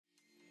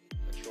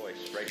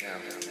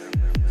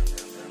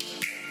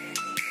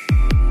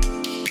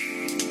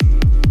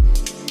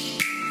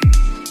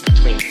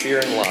fear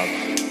and love.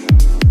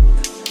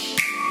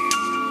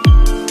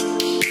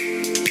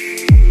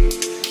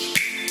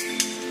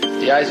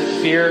 The eyes of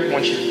fear,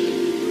 once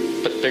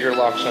you put bigger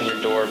locks on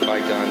your door, buy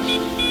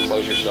guns,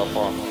 close yourself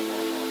off.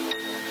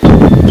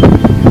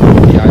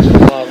 The eyes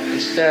of love,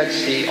 instead,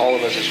 see all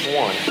of us as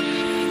one.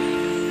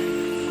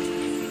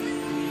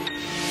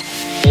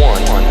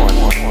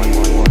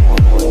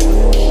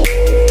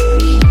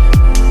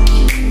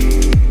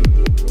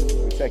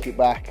 We take it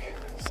back,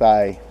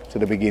 say, to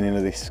the beginning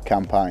of this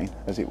campaign,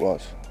 as it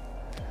was.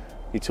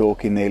 You're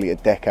talking nearly a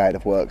decade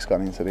of work's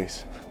gone into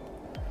this.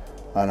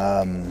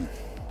 And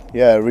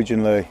yeah,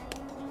 originally,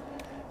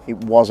 it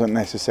wasn't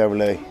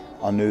necessarily,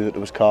 I knew that there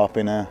was carp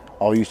in there.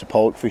 I used to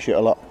pike fish it a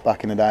lot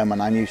back in the day. My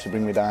nan used to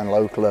bring me down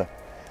locally.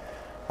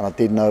 And I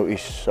did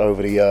notice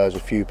over the years a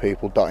few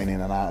people dotting in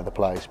and out of the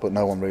place, but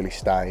no one really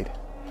stayed.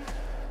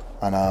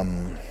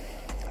 And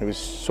it was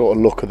sort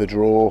of luck of the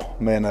draw.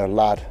 Me and a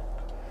lad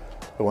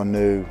who I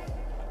knew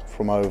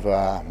from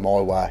over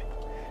my way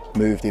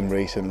moved in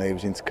recently. He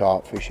was into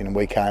carp fishing, and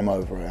we came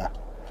over here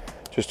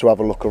just to have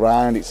a look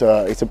around. It's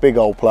a big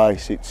old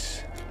place.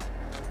 It's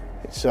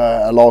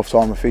a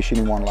lifetime of fishing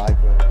in one lake.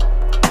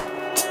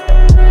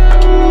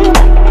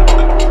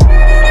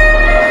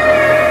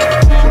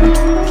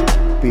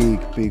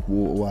 Big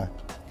waterway,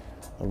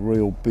 a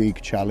real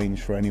big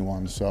challenge for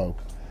anyone. So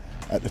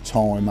at the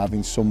time,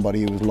 having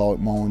somebody who was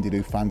like-minded,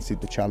 who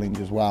fancied the challenge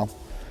as well,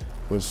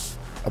 was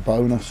a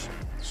bonus.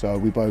 So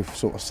we both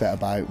sort of set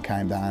about and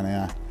came down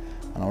here,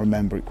 and I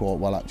remember it quite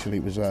well actually.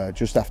 It was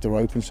just after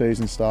open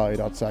season started.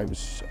 I'd say it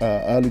was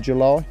early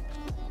July.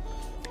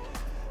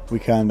 We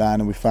came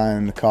down and we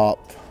found the carp.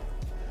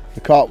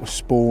 The carp was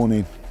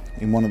spawning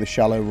in one of the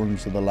shallow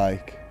runs of the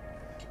lake,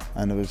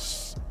 and there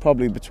was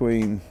probably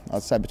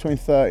I'd say between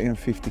 30 and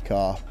 50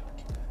 carp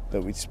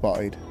that we'd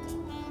spotted.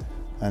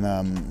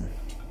 And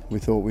we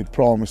thought we'd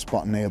prime a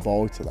spot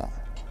nearby to that.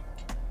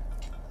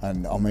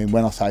 And I mean,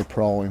 when I say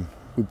prime,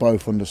 we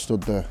both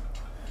understood the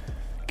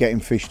getting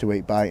fish to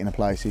eat bait in a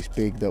place this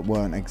big that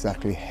weren't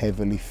exactly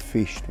heavily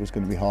fished was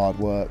going to be hard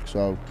work.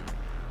 So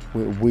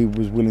we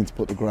was willing to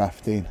put the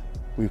graft in.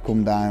 We've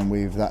come down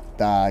with that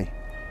day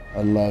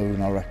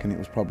alone, I reckon it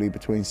was probably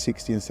between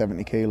 60 and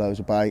 70 kilos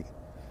of bait.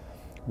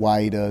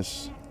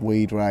 Waders,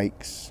 weed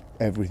rakes,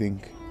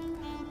 everything.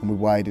 And we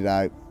waded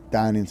out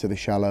down into the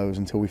shallows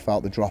until we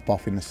felt the drop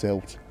off in the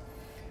silt.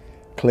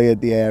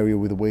 Cleared the area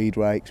with the weed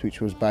rakes, which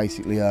was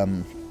basically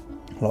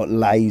like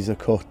laser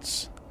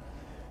cuts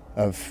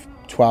of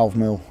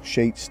 12mm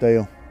sheet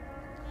steel,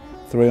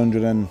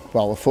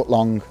 a foot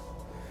long,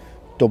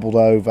 doubled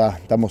over.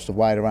 They must have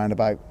weighed around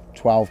about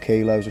 12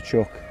 kilos of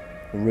chuck.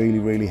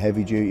 Really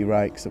heavy duty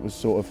rakes that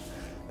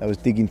was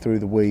digging through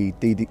the weed,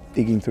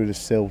 digging through the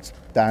silt,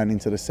 down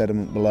into the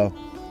sediment below.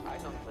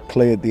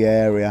 Cleared the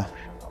area,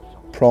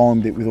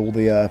 primed it with all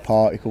the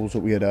particles that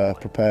we had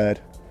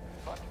prepared.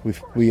 We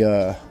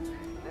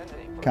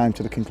came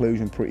to the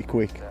conclusion pretty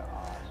quick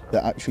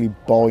that actually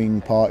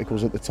buying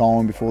particles at the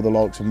time, before the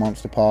likes of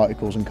monster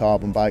particles and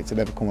carbon baits had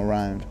ever come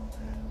around,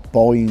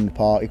 buying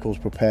particles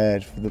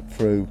prepared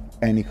through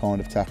any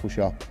kind of tackle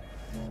shop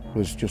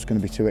was just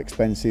going to be too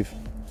expensive.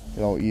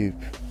 You know, you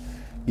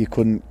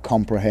couldn't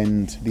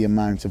comprehend the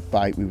amount of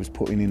bait we was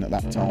putting in at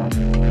that time.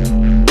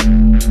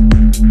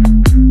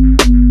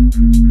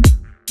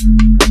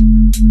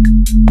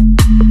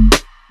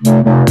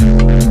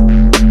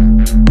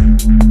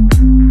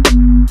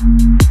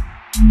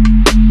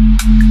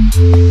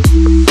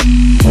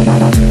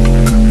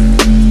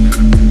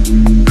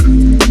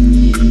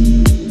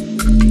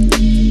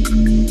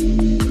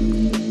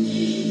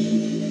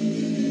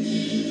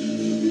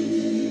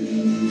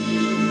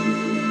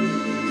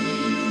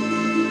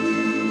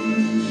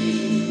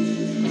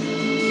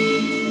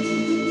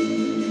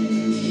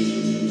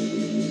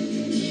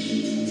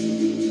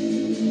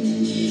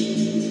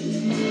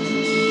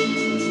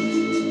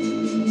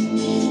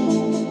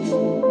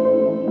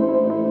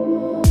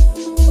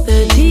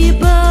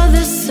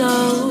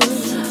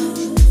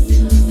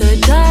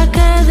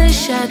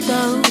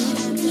 Shadows,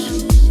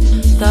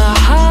 the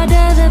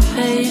harder the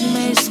pain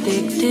may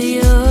stick to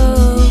you.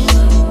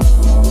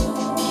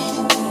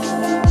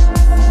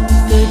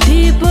 The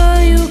deeper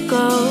you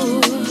go,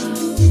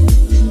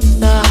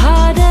 the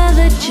harder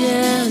the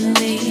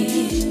journey,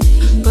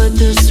 but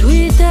the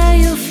sweeter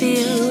you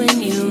feel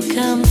when you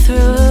come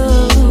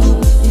through.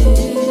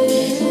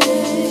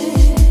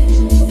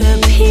 The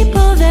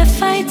people they're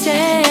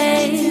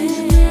fighting,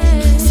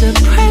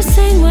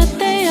 suppressing what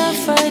they are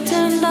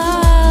frightened of.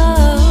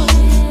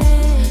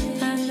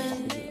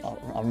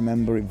 I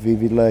remember it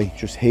vividly,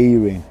 just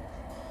hearing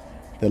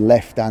the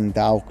left-hand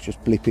dowel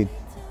just blipping.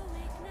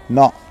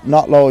 Not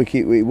like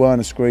it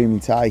weren't a screaming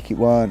take,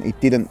 it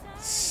didn't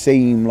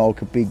seem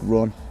like a big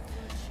run.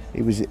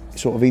 It was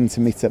sort of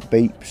intermittent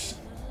beeps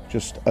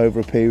just over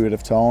a period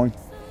of time.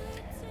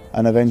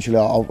 And eventually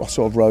I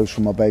sort of rose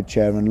from my bed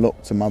chair and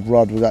looked, and my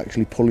rod was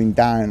actually pulling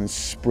down and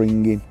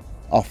springing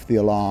off the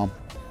alarm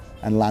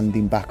and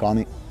landing back on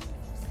it.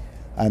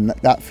 And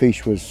that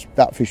fish was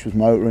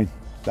motoring.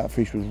 That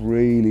fish was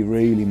really,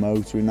 really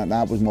motoring.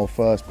 That was my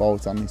first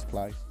boat on this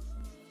place.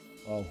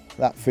 Well,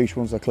 that fish,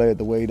 once I cleared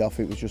the weed off,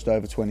 it was just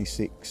over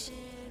 26.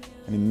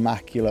 An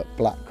immaculate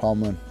black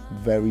common,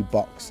 very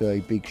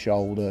boxy, big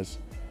shoulders,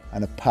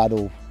 and a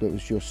paddle that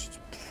was just,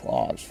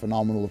 oh, it was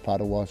phenomenal, the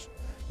paddle was.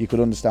 You could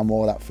understand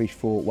why that fish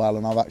fought well,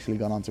 and I've actually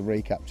gone on to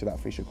recapture that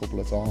fish a couple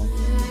of times.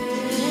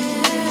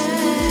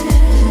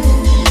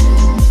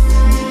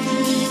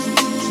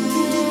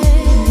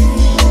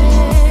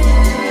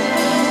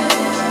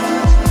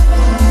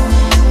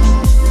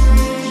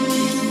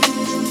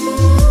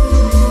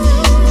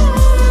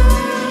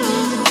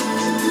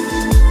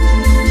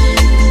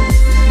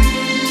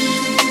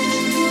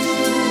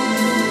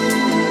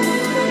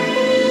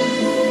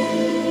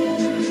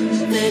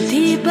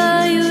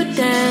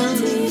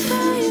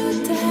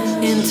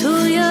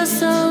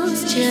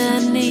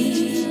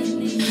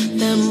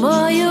 The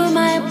more you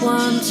might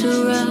want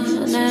to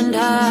run and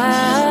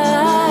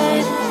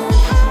hide.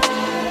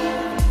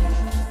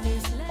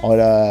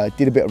 I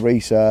did a bit of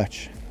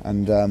research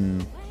and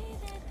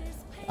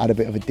had a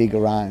bit of a dig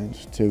around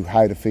to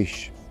how the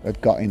fish had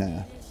got in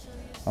here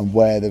and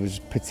where they was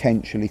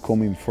potentially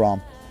coming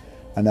from.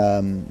 And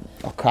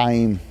I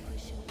came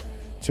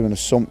to an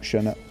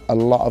assumption that a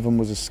lot of them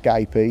was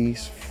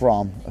escapees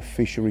from a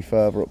fishery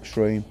further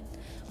upstream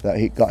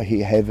that got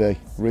hit heavy,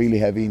 really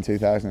heavy in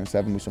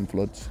 2007 with some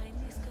floods.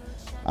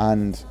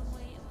 And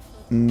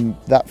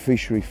that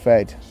fishery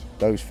fed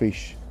those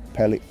fish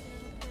pellet,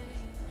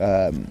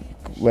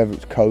 whether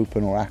it's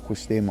coping or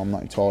aquastim, I'm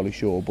not entirely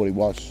sure, but it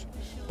was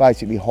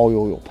basically high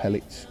oil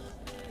pellets.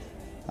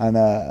 And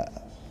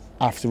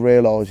after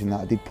realising that,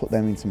 I did put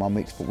them into my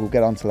mix, but we'll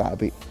get onto that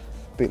a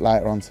bit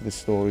later onto the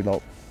story.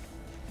 Like,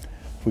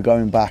 if we're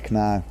going back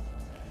now,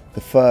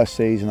 the first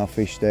season I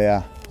fished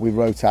there, we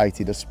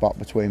rotated a spot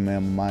between me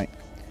and my mate,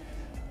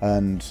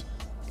 and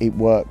it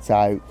worked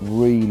out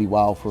really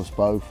well for us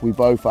both. We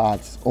both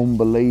had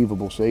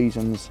unbelievable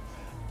seasons,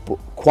 but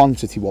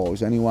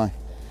quantity-wise anyway.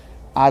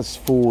 As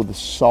for the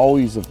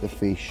size of the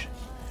fish,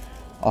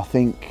 I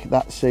think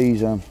that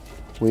season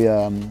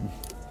I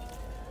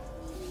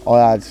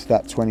had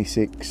that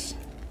 26.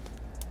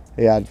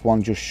 He had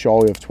one just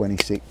shy of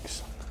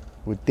 26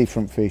 with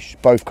different fish,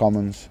 both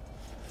commons.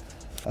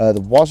 There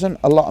wasn't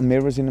a lot of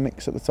mirrors in the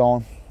mix at the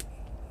time.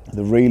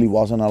 There really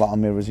wasn't a lot of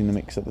mirrors in the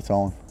mix at the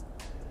time.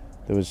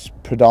 There was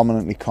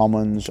predominantly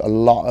commons, a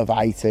lot of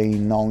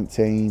 18,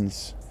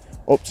 19s,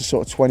 up to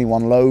sort of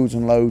 21, loads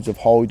and loads of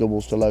high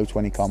doubles to low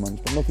 20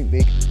 commons, but nothing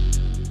big.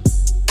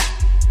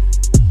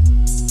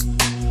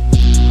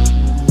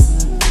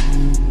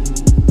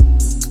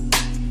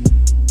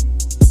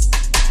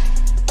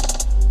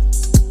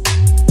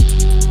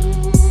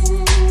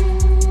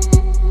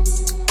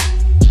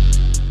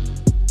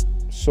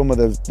 Some of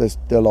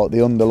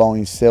the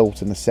underlying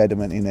silt and the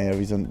sediment in here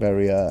isn't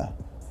very.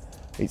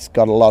 It's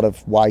got a lot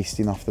of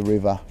wasting off the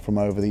river from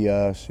over the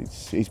years.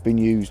 It's been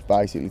used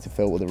basically to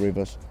filter the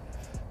rivers.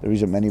 There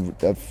isn't many.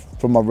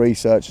 From my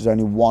research, there's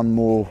only one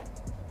more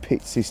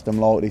pit system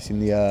like this in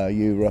the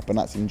Europe, and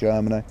that's in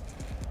Germany,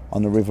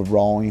 on the River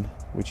Rhine,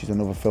 which is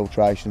another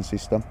filtration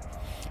system.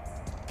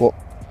 But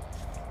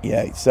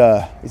yeah, it's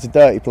a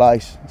dirty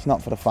place. It's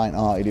not for the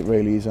faint-hearted. It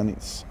really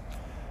isn't.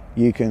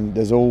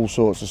 There's all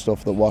sorts of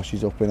stuff that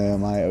washes up in here,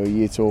 mate.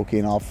 You're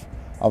talking, I've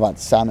had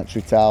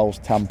sanitary towels,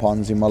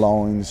 tampons in my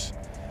lines.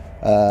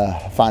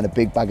 I found a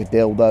big bag of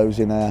dildos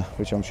in there,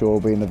 which I'm sure will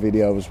be in the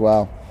video as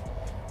well.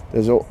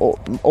 There's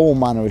all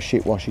manner of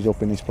shit washes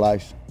up in this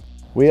place.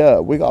 We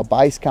got a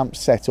base camp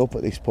set up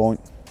at this point,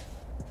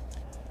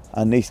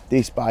 and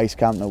this base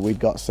camp that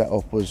we'd got set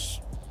up was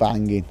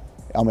banging.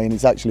 I mean,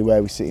 it's actually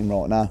where we're sitting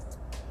right now,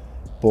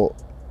 but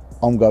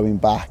I'm going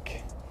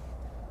back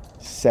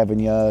 7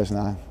 years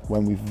now,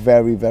 when we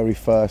very, very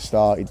first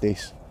started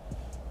this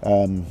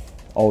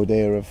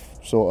idea of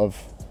sort of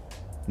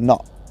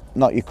not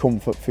your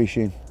comfort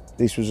fishing.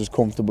 This was as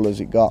comfortable as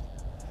it got.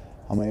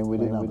 I mean, we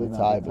didn't have the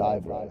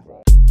table.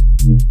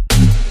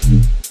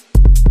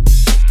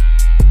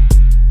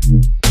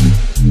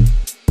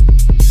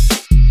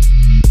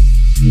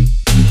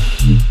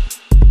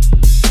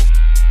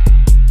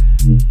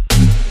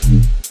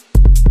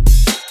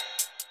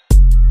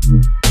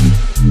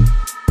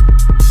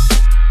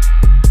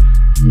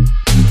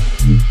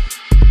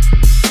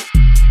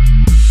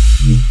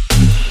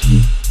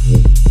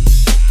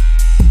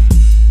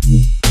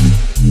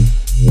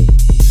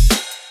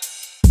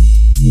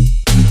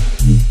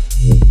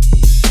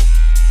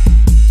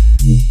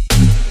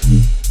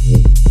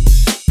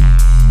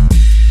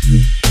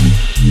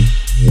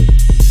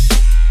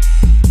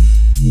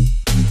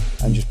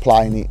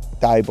 Playing it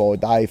day by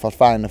day. If I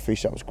found a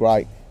fish, that was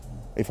great.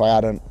 If I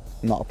hadn't,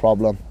 not a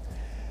problem.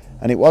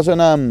 And it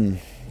wasn't. I'd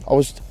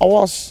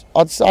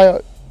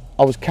say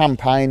I was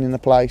campaigning the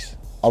place.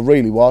 I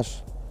really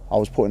was. I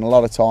was putting a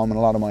lot of time and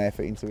a lot of my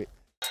effort into it.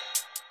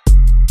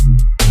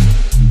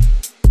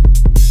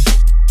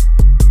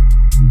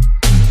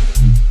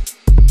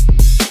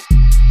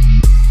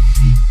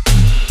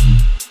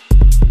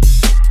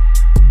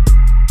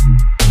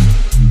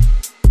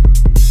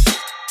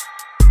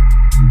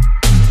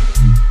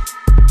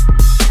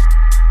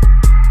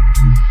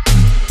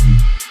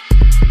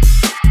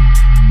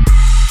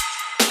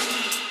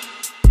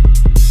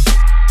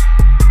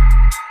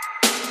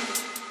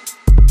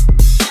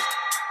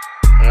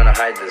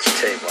 hide this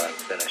tape when I'm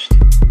finished.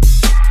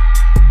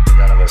 If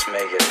none of us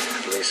make it,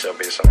 at least there'll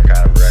be some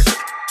kind of record.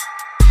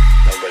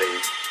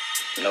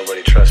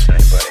 Nobody trusts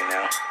anybody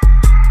now.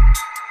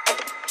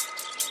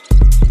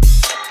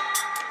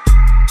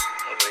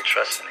 Nobody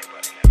trusts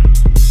anybody now.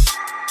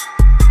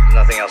 There's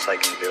nothing else I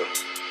can do.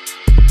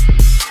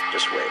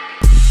 Just wait.